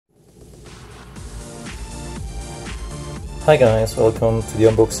Hi guys, welcome to the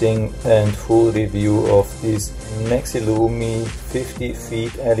unboxing and full review of this Nexillumi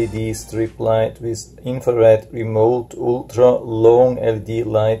 50ft LED strip light with infrared remote ultra long LED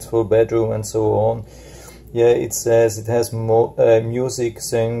lights for bedroom and so on. Yeah, it says it has music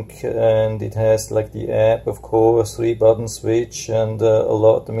sync, and it has like the app, of course, 3-button switch and a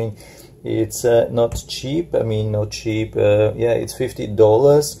lot. I mean, it's not cheap. I mean, not cheap. Yeah, it's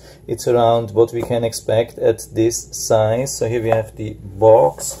 $50. It's around what we can expect at this size. So here we have the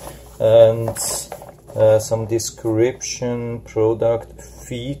box and some description, product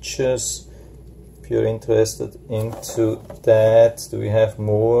features. If you're interested into that, do we have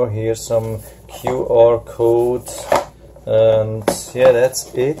more? Here's some QR code, and yeah,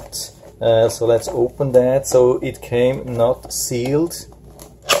 that's it. So let's open that. So it came not sealed.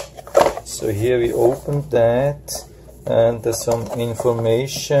 So here we opened that, and there's some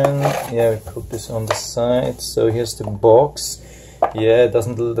information. Yeah, we put this on the side. So here's the box. Yeah, it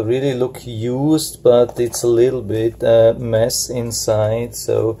doesn't really look used, but it's a little bit mess inside.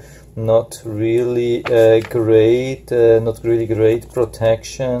 So not really great, not really great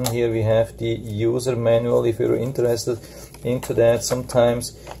protection. Here we have the user manual. If you're interested into that,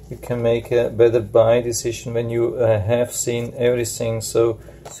 sometimes you can make a better buy decision when you have seen everything. So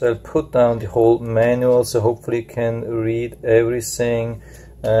I'll put down the whole manual, so hopefully you can read everything.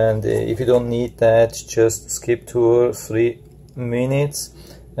 And if you don't need that, just skip 2 or 3 minutes.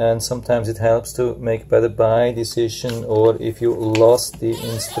 And sometimes it helps to make better buy decision, or if you lost the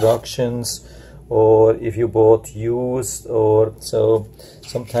instructions, or if you bought used, or so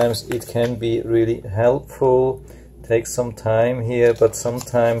sometimes it can be really helpful. Takes some time here, but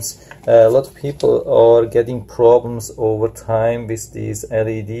sometimes a lot of people are getting problems over time with these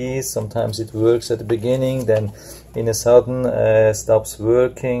LEDs. Sometimes it works at the beginning, then in a sudden stops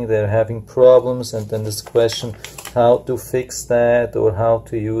working. They're having problems, and then there's the question how to fix that or how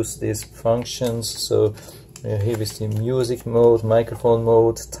to use these functions. So here is the music mode, microphone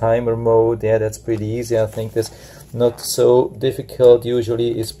mode, timer mode. Yeah, that's pretty easy. I think that's not so difficult.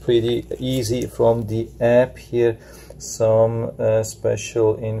 Usually it's pretty easy from the app. Here some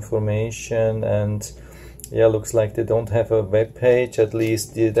special information, and yeah, looks like they don't have a web page. At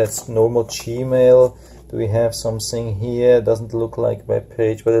least that's normal Gmail. Do we have something here? Doesn't look like web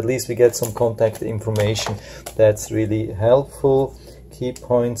page, but at least we get some contact information. That's really helpful. Key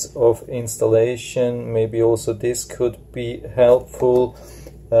points of installation, maybe also this could be helpful,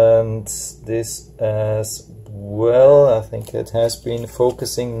 and this as well. I think it has been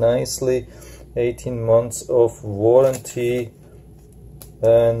focusing nicely. 18 months of warranty,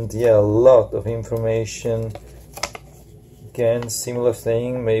 and yeah, a lot of information. Again, similar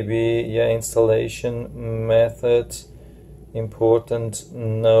thing, maybe, yeah, installation method, important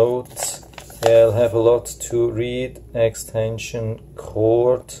note. Yeah, I'll have a lot to read. Extension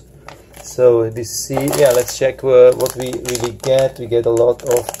cord. So we see, yeah, let's check what we really get. We get a lot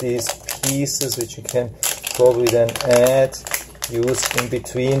of these pieces which you can probably then add, use in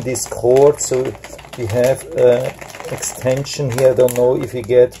between this cord. So we have extension here. I don't know if you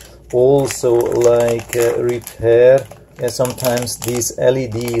get also like repair. Yeah, sometimes these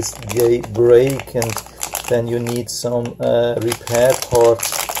LEDs, they break, and then you need some repair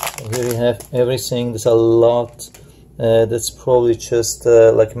parts. Here we have everything. There's a lot. That's probably just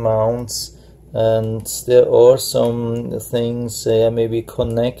like mounts, and there are some things, maybe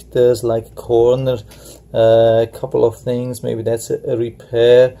connectors like corner, a couple of things, maybe that's a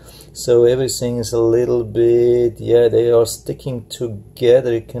repair. So everything is a little bit, yeah, they are sticking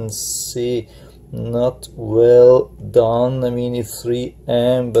together. You can see not well done. I mean, it's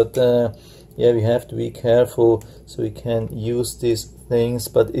 3M, but yeah, we have to be careful so we can use these things,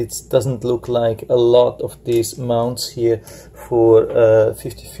 but it doesn't look like a lot of these mounts here for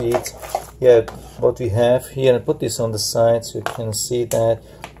 50 feet. Yeah, what we have here, I put this on the side so you can see that.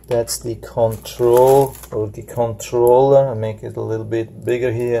 That's the control, or the controller. I make it a little bit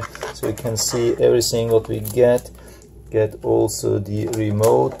bigger here so you can see everything what we get. Get also the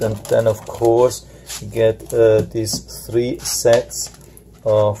remote, and then of course you get these 3 sets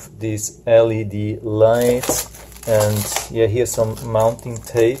of these LED lights. And yeah, here's some mounting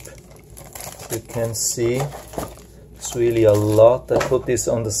tape. You can see it's really a lot. I put this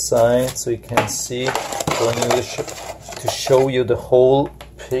on the side so you can see. To show you the whole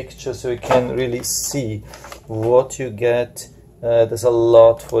picture so you can really see what you get. There's a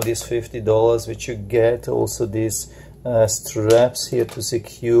lot for this $50 which you get. Also these straps here to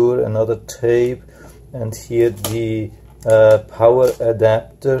secure, another tape, and here the power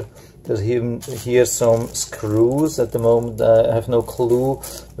adapter. There's even here some screws. At the moment I have no clue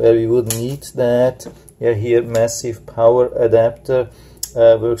where we would need that. Yeah, here massive power adapter,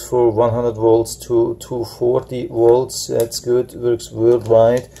 works for 100 volts to 240 volts. That's good, works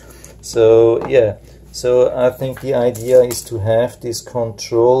worldwide. So yeah, so I think the idea is to have this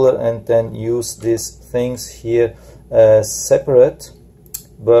controller and then use these things here separate,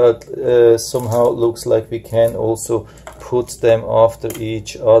 but somehow it looks like we can also put them after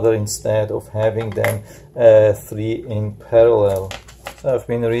each other instead of having them 3 in parallel. So I've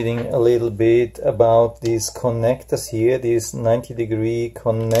been reading a little bit about these connectors here, these 90-degree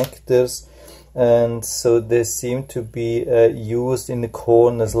connectors, and so they seem to be used in the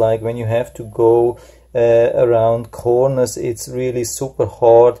corners. Like when you have to go around corners, it's really super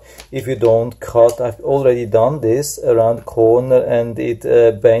hard if you don't cut. I've already done this around the corner and it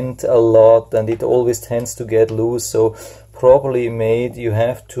bent a lot and it always tends to get loose. So properly made, you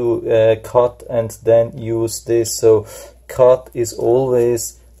have to cut and then use this. So cut is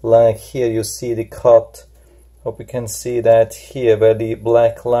always like here, you see the cut. Hope you can see that here where the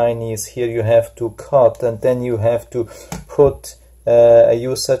black line is. Here you have to cut and then you have to put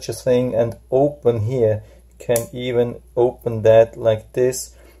use such a thing and open here. You can even open that like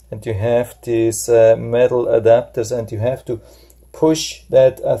this, and you have these metal adapters and you have to push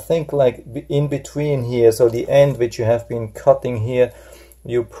that, I think, like in between here. So the end which you have been cutting here,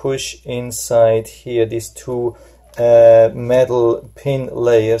 you push inside here these two metal pin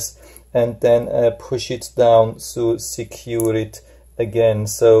layers and then push it down to secure it again.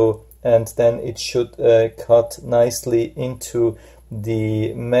 So, and then it should cut nicely into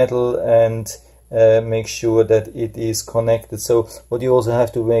the metal and make sure that it is connected. So what you also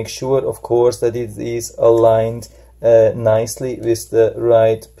have to make sure, of course, that it is aligned nicely with the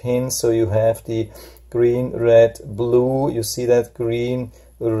right pin. So you have the green, red, blue. You see that green,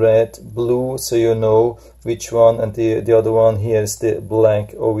 red, blue, so you know which one, and the other one here is the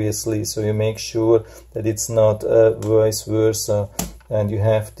black, obviously. So you make sure that it's not vice versa, and you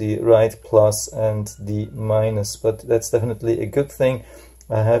have the right plus and the minus. But that's definitely a good thing.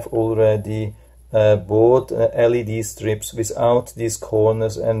 I have already bought LED strips without these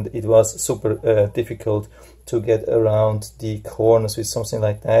corners, and it was super difficult to get around the corners. With something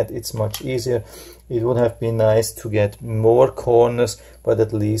like that, it's much easier. It would have been nice to get more corners, but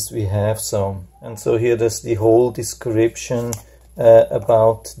at least we have some. And so here there's the whole description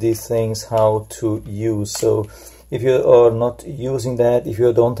about these things, how to use. So if you are not using that, if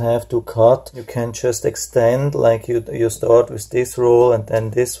you don't have to cut, you can just extend, like you start with this roll and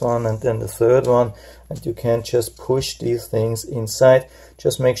then this one and then the third one, and you can just push these things inside.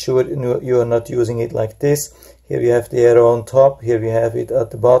 Just make sure you are not using it like this. Here we have the arrow on top, here we have it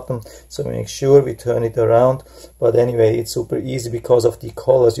at the bottom, so make sure we turn it around. But anyway, it's super easy because of the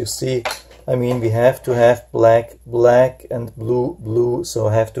colors. You see, I mean, we have to have black, black, and blue, blue, so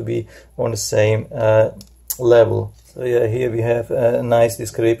have to be on the same level. So yeah, here we have a nice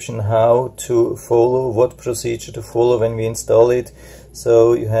description how to follow, what procedure to follow when we install it.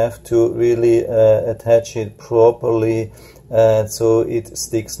 So you have to really attach it properly so it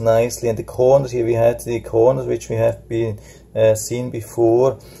sticks nicely. And the corners, here we had the corners which we have been seen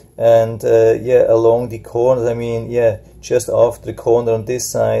before, and yeah, along the corners, I mean, yeah, just after the corner on this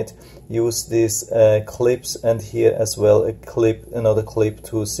side, use these clips, and here as well a clip, another clip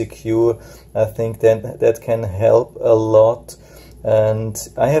to secure. I think that can help a lot. And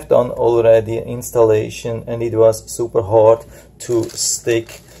I have done already installation and it was super hard to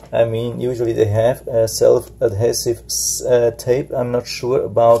stick. I mean, usually they have self-adhesive tape. I'm not sure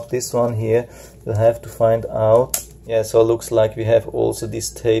about this one here. You'll have to find out. Yeah, so it looks like we have also this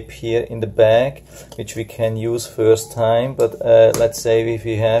tape here in the back, which we can use first time. But let's say if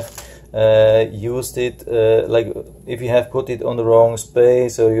we have used it, like if you have put it on the wrong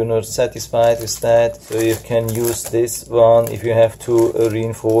space or you're not satisfied with that, so you can use this one if you have to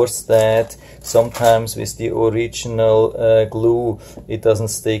reinforce that. Sometimes with the original glue it doesn't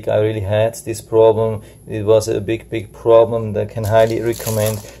stick. I really had this problem. It was a big problem. I can highly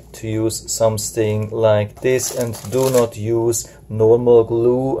recommend to use something like this, and do not use normal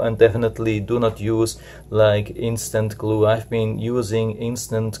glue, and definitely do not use like instant glue. I've been using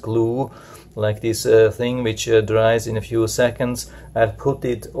instant glue, like this thing which dries in a few seconds. I put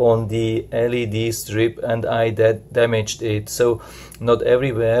it on the LED strip and I damaged it. So not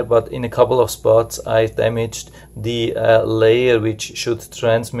everywhere, but in a couple of spots I damaged the layer which should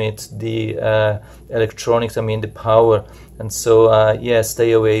transmit the electronics, I mean the power. And so yeah,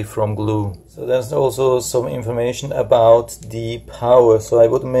 stay away from glue. So there's also some information about the power. So I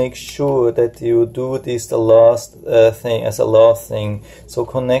would make sure that you do this the last thing as a last thing. So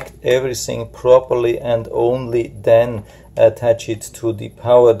connect everything properly and only then attach it to the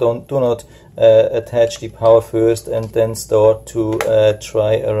power. Do not attach the power first and then start to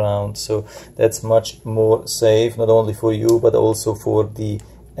try around. So that's much more safe, not only for you but also for the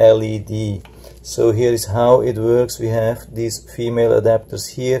LED. So here is how it works. We have these female adapters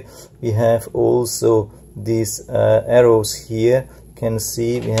here. We have also these arrows here. You can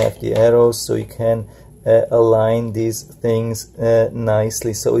see we have the arrows, so you can align these things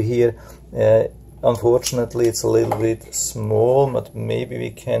nicely. So here unfortunately it's a little bit small, but maybe we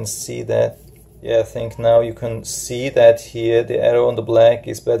can see that. Yeah, I think now you can see that here the arrow on the black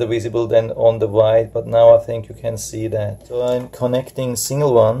is better visible than on the white, but now I think you can see that. So I'm connecting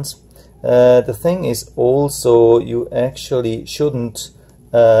single ones. The thing is also you actually shouldn't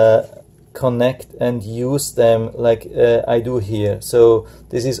connect and use them like I do here. So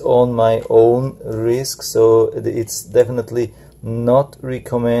this is on my own risk, so it's definitely not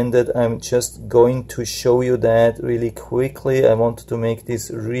recommended. I'm just going to show you that really quickly. I wanted to make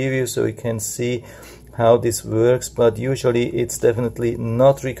this review so you can see how this works, but usually it's definitely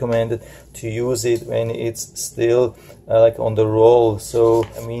not recommended to use it when it's still like on the roll. So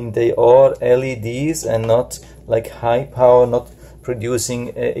I mean, they are LEDs and not like high power, not producing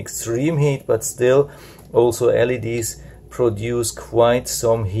extreme heat, but still also LEDs produce quite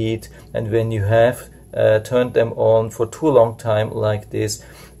some heat, and when you have turned them on for too long time like this,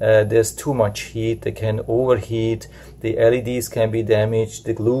 there's too much heat, they can overheat, the LEDs can be damaged,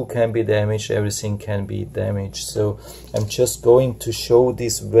 the glue can be damaged, everything can be damaged. So I'm just going to show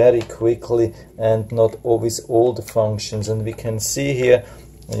this very quickly and not always all the functions. And we can see here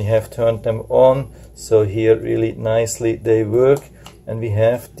when you have turned them on, so here really nicely they work, and we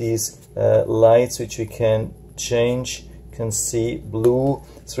have these lights which we can change. You can see blue.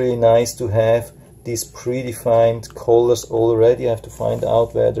 It's really nice to have these predefined colors already. I have to find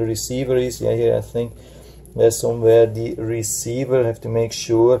out where the receiver is. Yeah, here I think there's somewhere the receiver. I have to make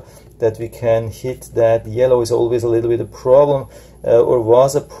sure that we can hit that. Yellow is always a little bit a problem, or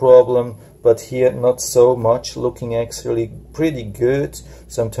was a problem, but here not so much, looking actually pretty good.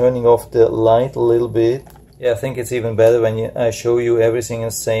 So I'm turning off the light a little bit. Yeah, I think it's even better when I show you everything at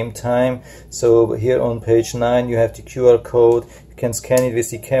the same time. So here on page 9 you have the QR code. You can scan it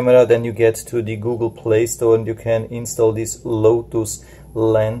with the camera, then you get to the Google Play Store and you can install this Lotus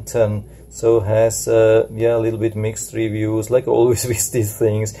lantern. So has yeah, a little bit mixed reviews, like always with these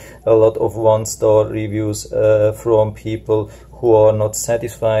things. A lot of one-star reviews from people who are not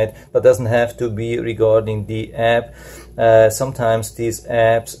satisfied, but doesn't have to be regarding the app. Sometimes these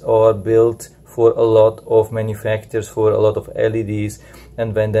apps are built for a lot of manufacturers, for a lot of LEDs,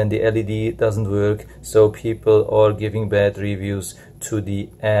 and when then the LED doesn't work, so people are giving bad reviews to the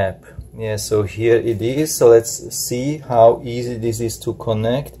app. Yeah, so here it is. So let's see how easy this is to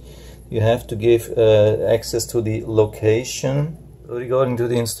connect. You have to give access to the location. Regarding to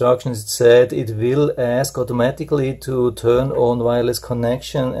the instructions, it said it will ask automatically to turn on wireless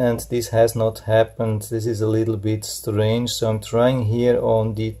connection, and this has not happened. This is a little bit strange, so I'm trying here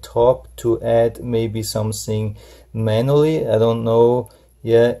on the top to add maybe something manually. I don't know.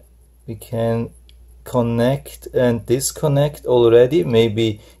 Yeah, we can connect and disconnect already.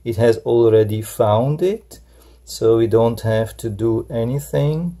 Maybe it has already found it, so we don't have to do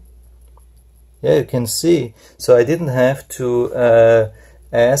anything. Yeah, you can see. So I didn't have to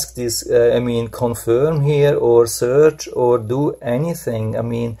ask this, I mean, confirm here or search or do anything. I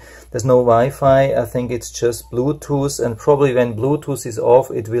mean, there's no Wi-Fi. I think it's just Bluetooth, and probably when Bluetooth is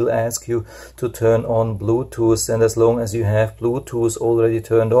off, it will ask you to turn on Bluetooth. And as long as you have Bluetooth already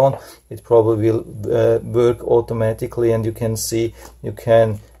turned on, it probably will work automatically. And you can see you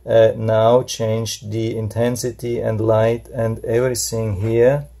can now change the intensity and light and everything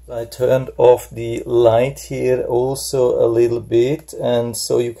here. I turned off the light here also a little bit, and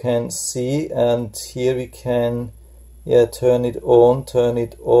so you can see, and here we can, yeah, turn it on, turn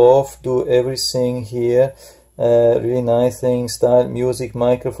it off, do everything here. Really nice thing, start music,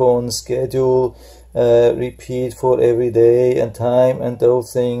 microphone, schedule, repeat for every day and time and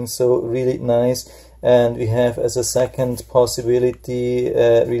those things. So really nice. And we have as a second possibility,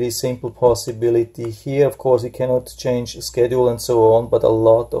 really simple possibility here. Of course, we cannot change schedule and so on, but a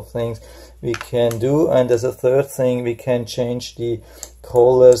lot of things we can do. And as a third thing, we can change the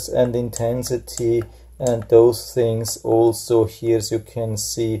colors and intensity and those things also here. As you can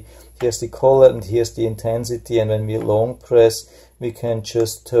see, here's the color and here's the intensity. And when we long press, we can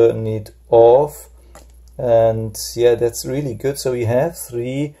just turn it off. and yeah, that's really good. So we have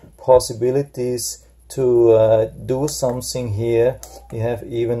three possibilities to do something here. We have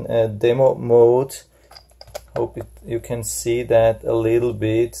even a demo mode. Hope you can see that a little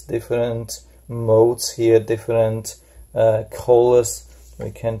bit. Different modes here, different colors.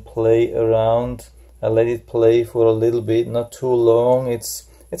 We can play around. I let it play for a little bit, not too long.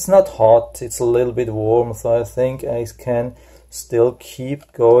 It's not hot, it's a little bit warm, so I think I can still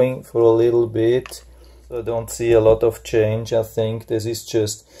keep going for a little bit. So I don't see a lot of change. I think this is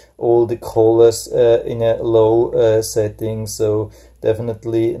just all the colors in a low setting, so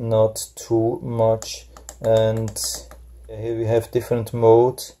definitely not too much. And here we have different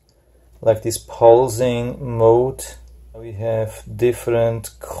modes, like this pulsing mode. We have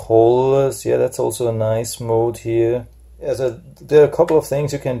different colors. Yeah, that's also a nice mode here. Yeah, so there are a couple of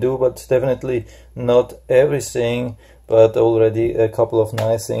things you can do, but definitely not everything, but already a couple of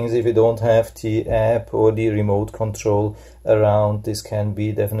nice things. If you don't have the app or the remote control around, this can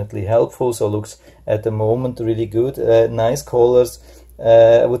be definitely helpful. So looks at the moment really good. Nice colors.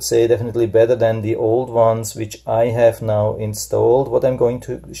 I would say definitely better than the old ones which I have now installed. What I'm going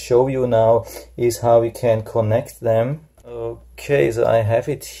to show you now is how we can connect them. Okay, so I have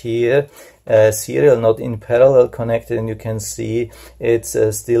it here, serial, not in parallel connected, and you can see it's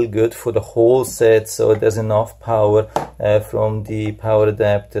still good for the whole set, so there's enough power from the power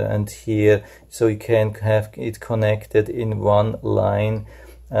adapter and here, so you can have it connected in one line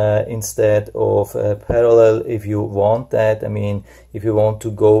instead of parallel if you want that. I mean, if you want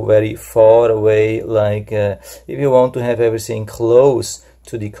to go very far away, like if you want to have everything close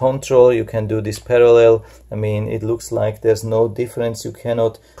to the controller, you can do this parallel. I mean, it looks like there's no difference. You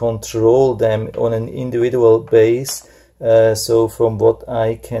cannot control them on an individual base. So from what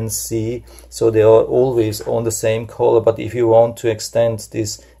I can see, so they are always on the same color. But if you want to extend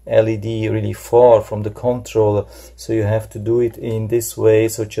this LED really far from the controller, so you have to do it in this way.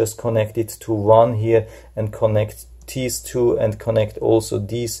 So just connect it to one here and connect these two and connect also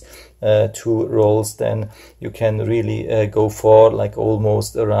these two rolls, then you can really go far, like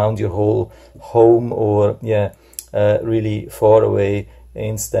almost around your whole home, or yeah, really far away.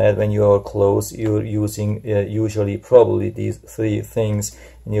 Instead, when you are close, you're using usually probably these three things,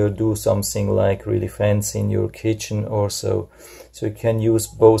 and you do something like really fancy in your kitchen or so. So you can use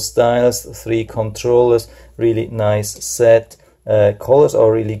both styles, three controllers, really nice set. Colors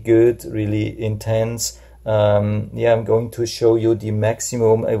are really good, really intense. Yeah, I'm going to show you the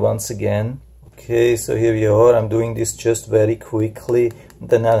maximum once again. Okay, so here we are. I'm doing this just very quickly,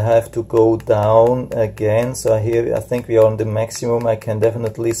 then I'll have to go down again. So here I think we are on the maximum. I can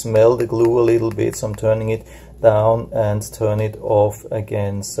definitely smell the glue a little bit, so I'm turning it down and turn it off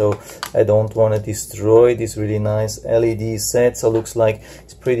again. So I don't want to destroy this really nice LED set. So it looks like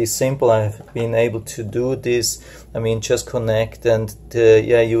it's pretty simple. I've been able to do this. I mean, just connect and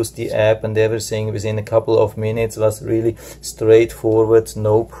yeah, use the app and everything within a couple of minutes. It was really straightforward,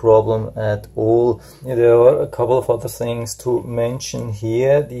 no problem at all. Yeah, there are a couple of other things to mention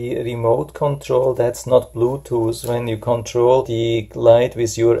here. The remote control, that's not Bluetooth. When you control the light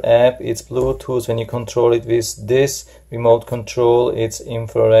with your app, it's Bluetooth. When you control it with this remote control, it's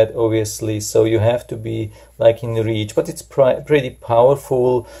infrared, obviously, so you have to be like in reach, but it's pretty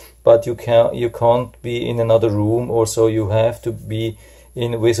powerful. But you can't be in another room, or so you have to be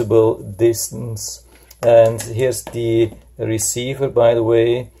in visible distance. And here's the receiver, by the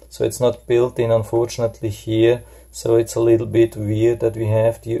way, so it's not built in, unfortunately, here. So it's a little bit weird that we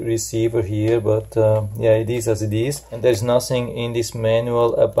have the receiver here, but yeah, it is as it is. And there's nothing in this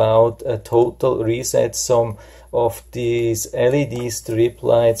manual about a total reset. Some of these LED strip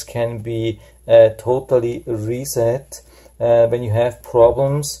lights can be totally reset when you have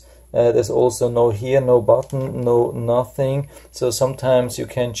problems. There's also no button, no nothing. So sometimes you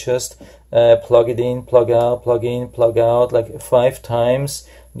can just plug it in, plug out, plug in, plug out, like 5 times.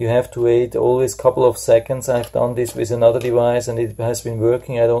 You have to wait always a couple of seconds. I've done this with another device and it has been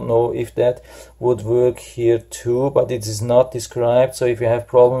working. I don't know if that would work here too, but it is not described. So if you have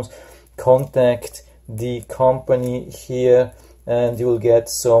problems, contact the company here and you will get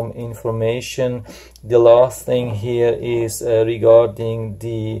some information. The last thing here is regarding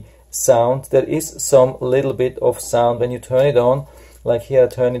the sound. There is some little bit of sound when you turn it on, like here I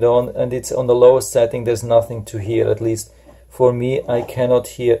turn it on and it's on the lowest setting. There's nothing to hear, at least for me. I cannot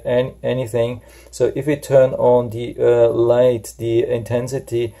hear anything. So if we turn on the light, the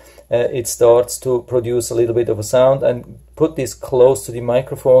intensity, it starts to produce a little bit of a sound. And put this close to the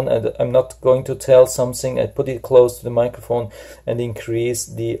microphone, and I'm not going to tell something. I put it close to the microphone and increase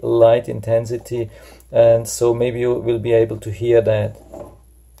the light intensity, and so maybe you will be able to hear that.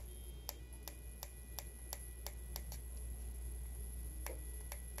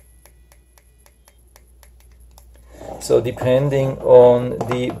 So depending on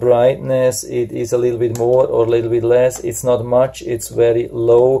the brightness, it is a little bit more or a little bit less. It's not much, it's very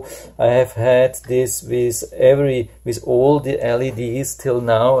low. I have had this with all the LEDs till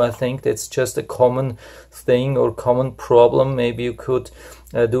now. I think that's just a common thing or common problem. Maybe you could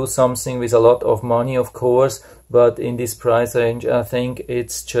do something with a lot of money, of course, but in this price range I think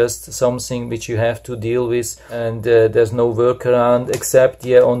it's just something which you have to deal with, and there's no workaround, except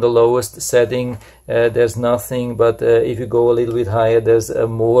on the lowest setting there's nothing, but if you go a little bit higher there's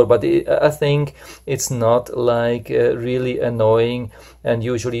more, but I think it's not like really annoying, and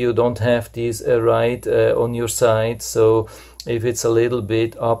usually you don't have these right on your side, so if it's a little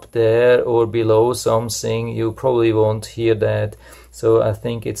bit up there or below something you probably won't hear that, so I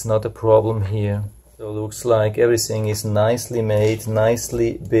think it's not a problem here. So looks like everything is nicely made,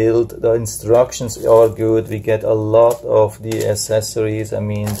 nicely built. The instructions are good. We get a lot of the accessories. I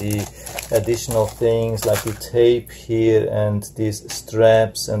mean the additional things like the tape here and these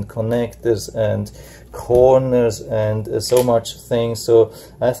straps and connectors and corners and so much things. So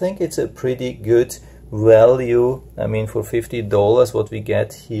I think it's a pretty good value. I mean, for $50 what we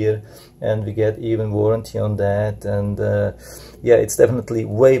get here, and we get even warranty on that, and yeah, it's definitely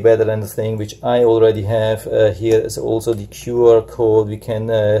way better than the thing which I already have. Here is also the QR code. We can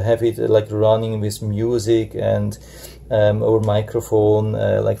have it like running with music and or microphone,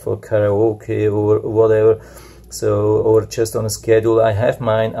 like for karaoke or whatever. So, or just on a schedule. I have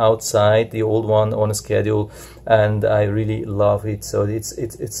mine outside, the old one, on a schedule, and I really love it. So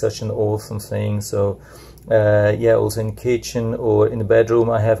it's such an awesome thing. So yeah, also in the kitchen or in the bedroom.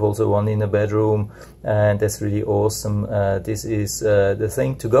 I have also one in the bedroom, and that's really awesome. This is the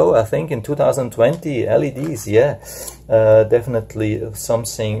thing to go, I think, in 2020. LEDs, yeah, definitely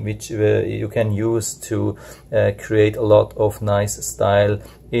something which you can use to create a lot of nice style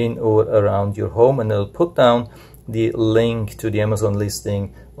in or around your home, and I'll put down the link to the Amazon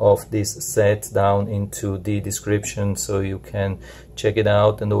listing of this set down into the description, so you can check it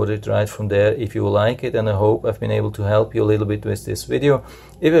out and order it right from there if you like it. And I hope I've been able to help you a little bit with this video.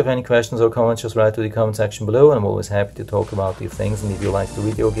 If you have any questions or comments, just write to the comment section below, and I'm always happy to talk about these things. And if you like the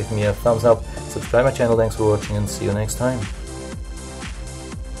video, give me a thumbs up, subscribe my channel. Thanks for watching, and see you next time.